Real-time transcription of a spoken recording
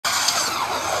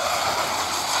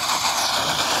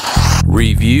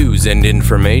reviews and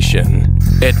information,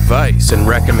 advice and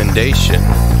recommendation.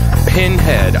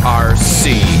 Pinhead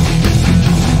RC.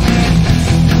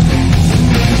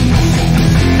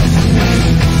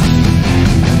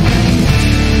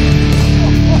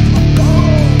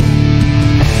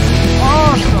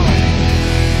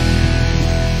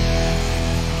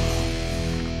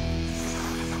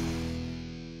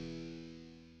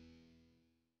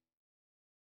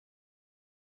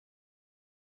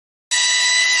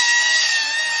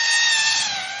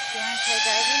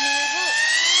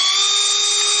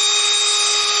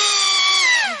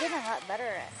 I'm getting a lot better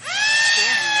at steering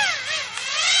it.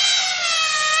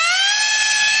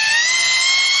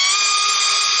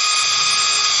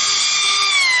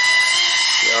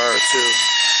 You are too.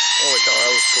 Holy cow, that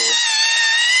was cool.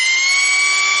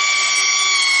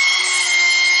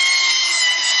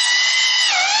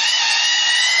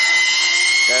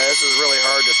 Yeah, this is really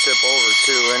hard to tip over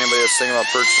too. Anybody that's thinking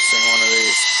about purchasing one of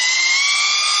these.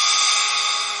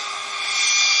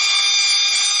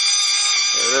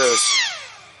 There it is.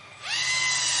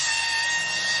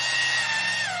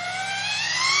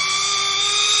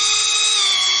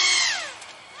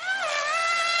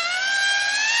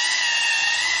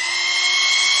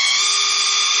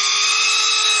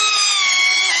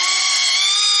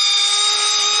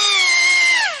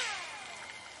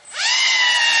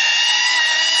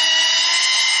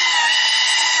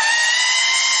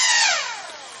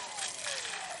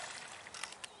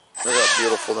 Look how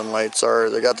beautiful them lights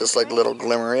are. They got this like little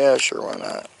glimmer. Yeah, sure, why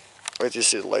not? Wait till you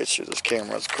see the lights through this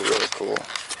camera. It's really cool.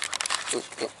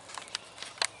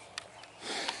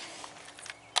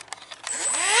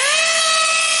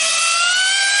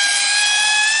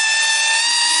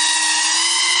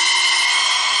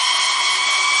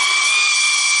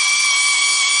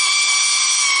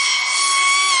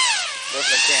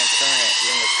 Definitely can't turn it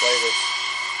even the slightest.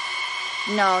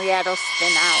 No, yeah, it'll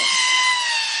spin out.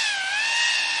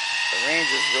 The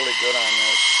range is really good on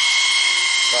this,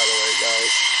 by the way,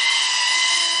 guys.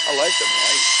 I like them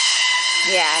lights.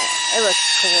 Yeah, it looks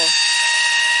cool.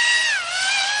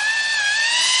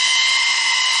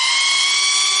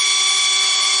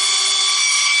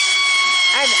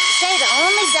 I'd say the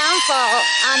only downfall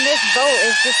on this boat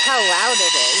is just how loud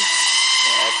it is.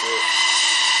 Yeah, that's it.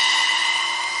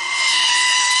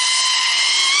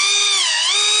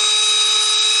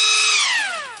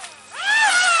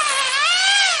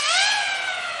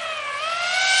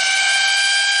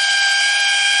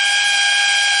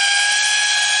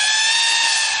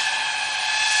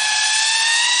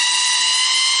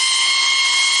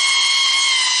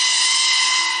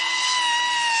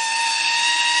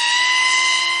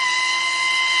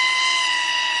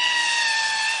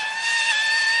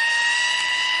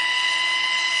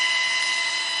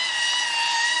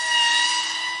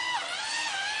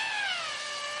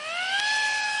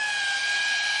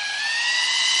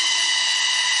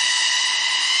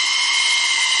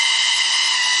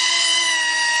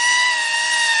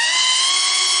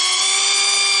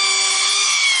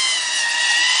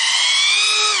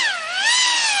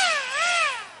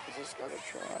 Got a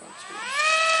trim on it too.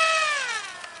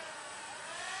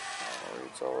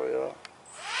 It's all the way up.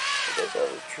 It does have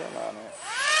a trim on it.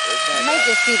 It might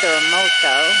just be the remote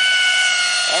though.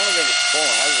 I don't think it's pulling.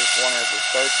 I was just wondering if it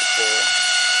starts to pull.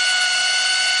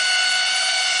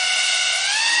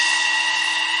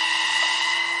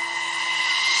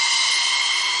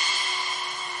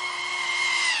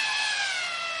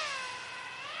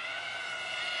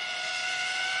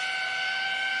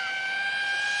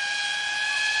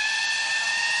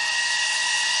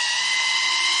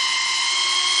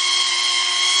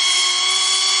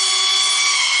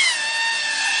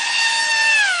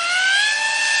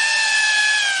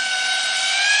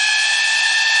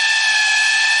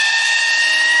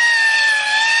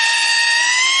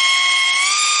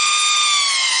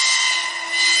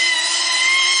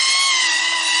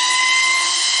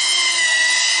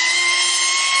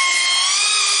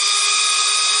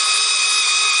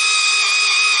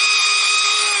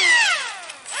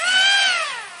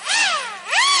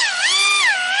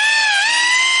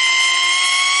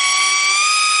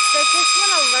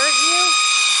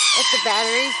 If the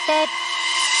battery's dead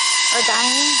or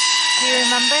dying, do you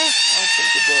remember? I don't think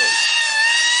it does.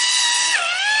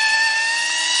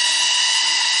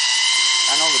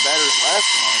 I know the batteries last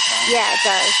a long time. Yeah, it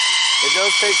does. It does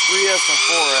take 3S and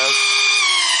 4S.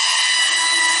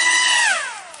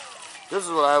 This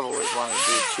is what I've always wanted to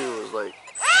do too, is like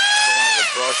go into the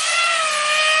brush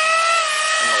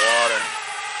in the water.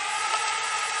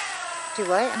 Do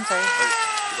what? I'm sorry. Like,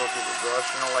 you go through the brush,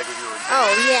 you know, like if you were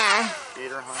yeah.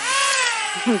 gator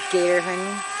hunting. Gator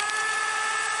hunting.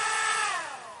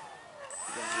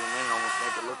 You can zoom in almost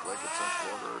it look like it's in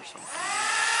Florida or something.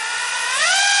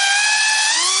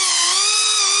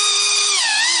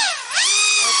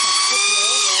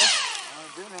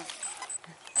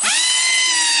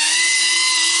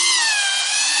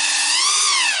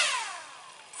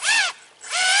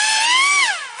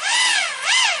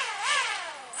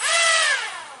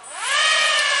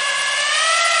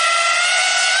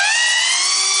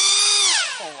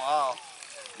 Oh wow.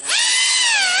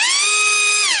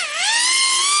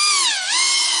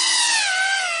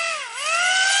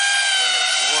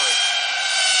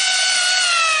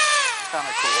 It's kind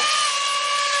of cool.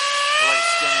 The light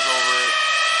skims over it.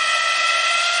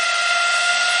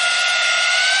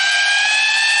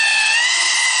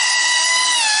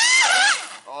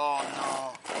 Oh no.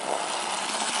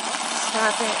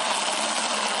 Stop it.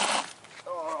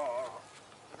 Oh,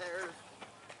 there's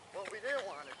what we didn't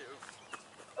want to do.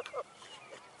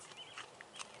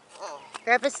 Oh.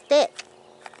 Grab a stick.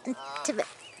 And I think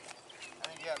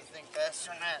you have to think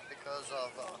faster than that because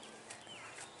of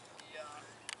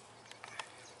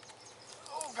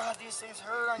oh god, these things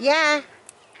hurt on Yeah. you.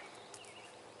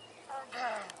 Oh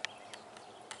god.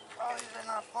 Oh, these are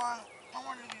not fun. No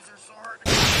wonder these are so hard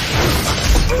to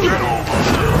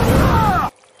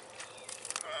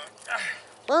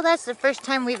Well, that's the first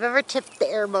time we've ever tipped the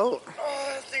airboat. Oh,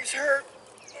 that thing's hurt.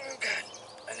 Oh god.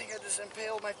 I think I just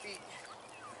impaled my feet.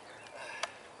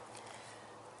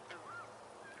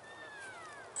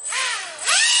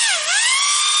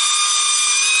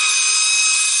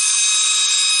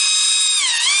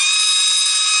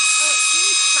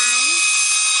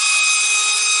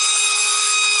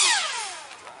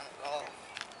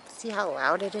 See how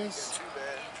loud it is?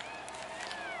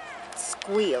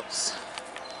 Squeals.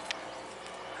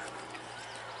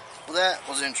 Well, that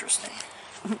was interesting.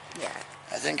 Yeah.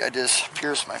 I think I just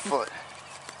pierced my foot.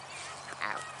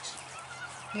 Ouch.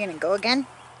 You gonna go again?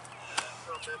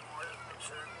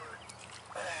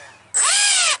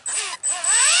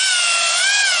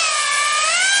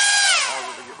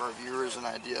 Also to give our viewers an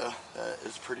idea that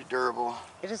it's pretty durable.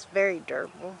 It is very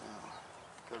durable.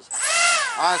 Because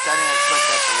honestly, I didn't expect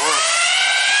that to work.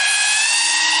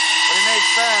 But it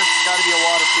makes sense. It's got to be a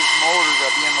waterproof motor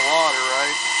that'll be in the water,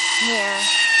 right? Yeah.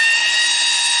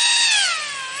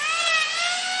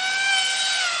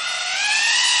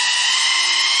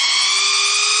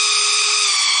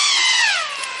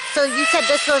 So you said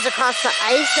this goes across the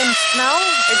ice and snow,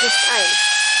 or just ice?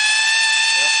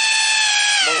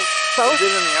 Both. Both?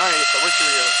 We did in the ice. I wish we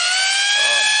had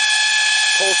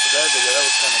posted that video. That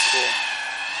was kind of cool.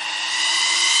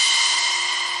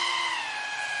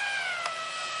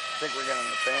 I think we're getting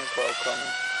the fan club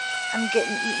coming. I'm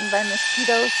getting eaten by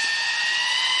mosquitoes.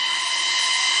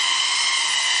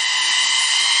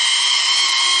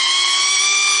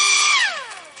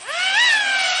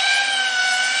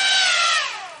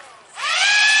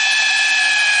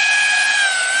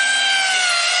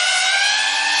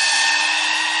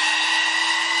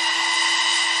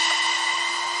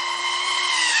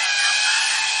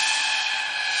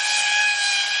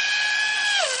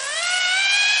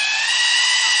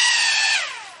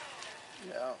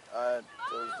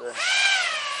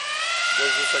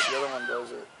 Does just like the other one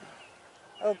does it.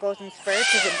 Oh, it goes in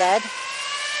spurts? Is it dead?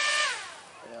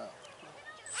 Yeah.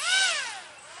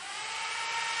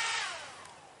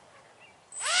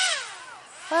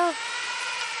 Well,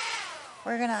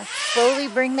 we're gonna slowly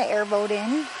bring the airboat in.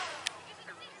 I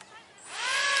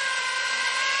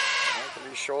can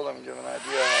re-show them and give an idea how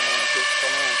many fish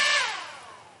come in.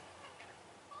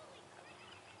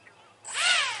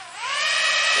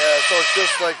 Yeah, so it's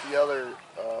just like the other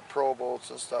Proboats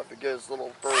and stuff. It gives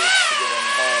little bursts to get in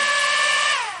home,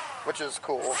 which is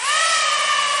cool. I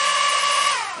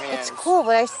mean, It's cool,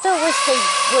 but I still wish they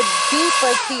would beep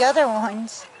like the other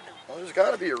ones. Well, there's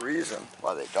got to be a reason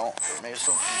why they don't. Maybe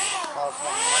something costs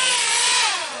more money.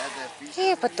 They add that feature.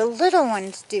 Yeah, but the little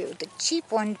ones do. The cheap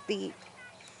ones beep.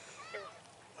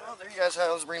 Well, there you guys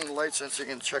have. Let's bring the lights in so you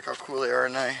can check how cool they are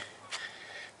at night.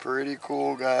 Pretty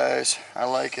cool, guys. I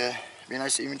like it. Be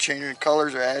nice to even change the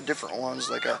colors or add different ones.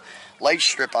 Like a light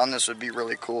strip on this would be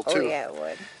really cool too. Oh yeah, it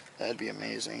would. That'd be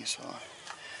amazing. So,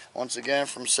 once again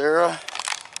from Sarah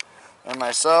and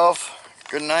myself,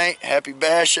 good night, happy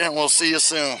bashing, and we'll see you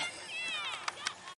soon.